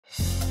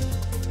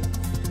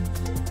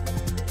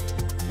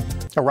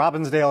The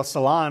Robbinsdale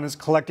Salon is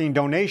collecting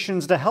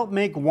donations to help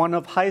make one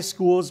of high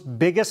school's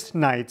biggest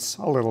nights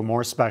a little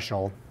more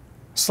special.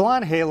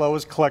 Salon Halo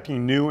is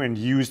collecting new and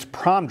used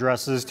prom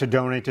dresses to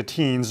donate to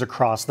teens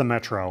across the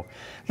metro.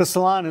 The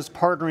salon is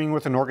partnering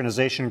with an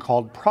organization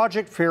called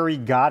Project Fairy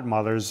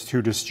Godmothers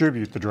to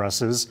distribute the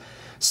dresses.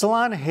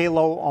 Salon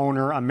Halo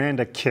owner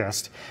Amanda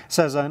Kist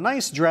says a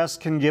nice dress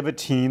can give a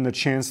teen the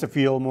chance to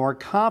feel more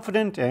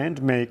confident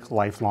and make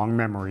lifelong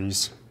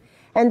memories.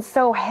 And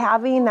so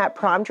having that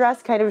prom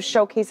dress kind of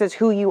showcases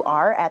who you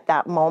are at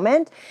that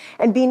moment,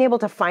 and being able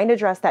to find a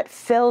dress that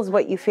fills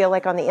what you feel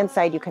like on the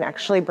inside, you can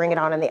actually bring it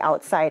on the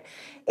outside.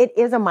 It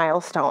is a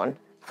milestone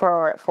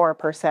for a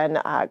person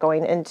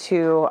going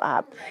into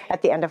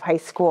at the end of high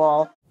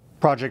school.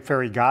 Project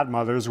Fairy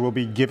Godmothers will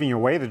be giving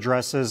away the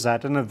dresses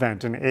at an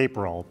event in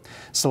April.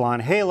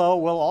 Salon Halo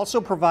will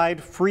also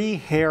provide free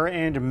hair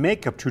and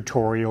makeup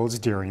tutorials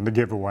during the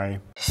giveaway.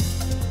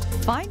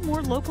 Find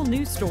more local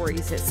news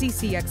stories at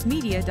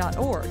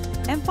ccxmedia.org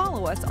and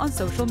follow us on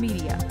social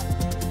media.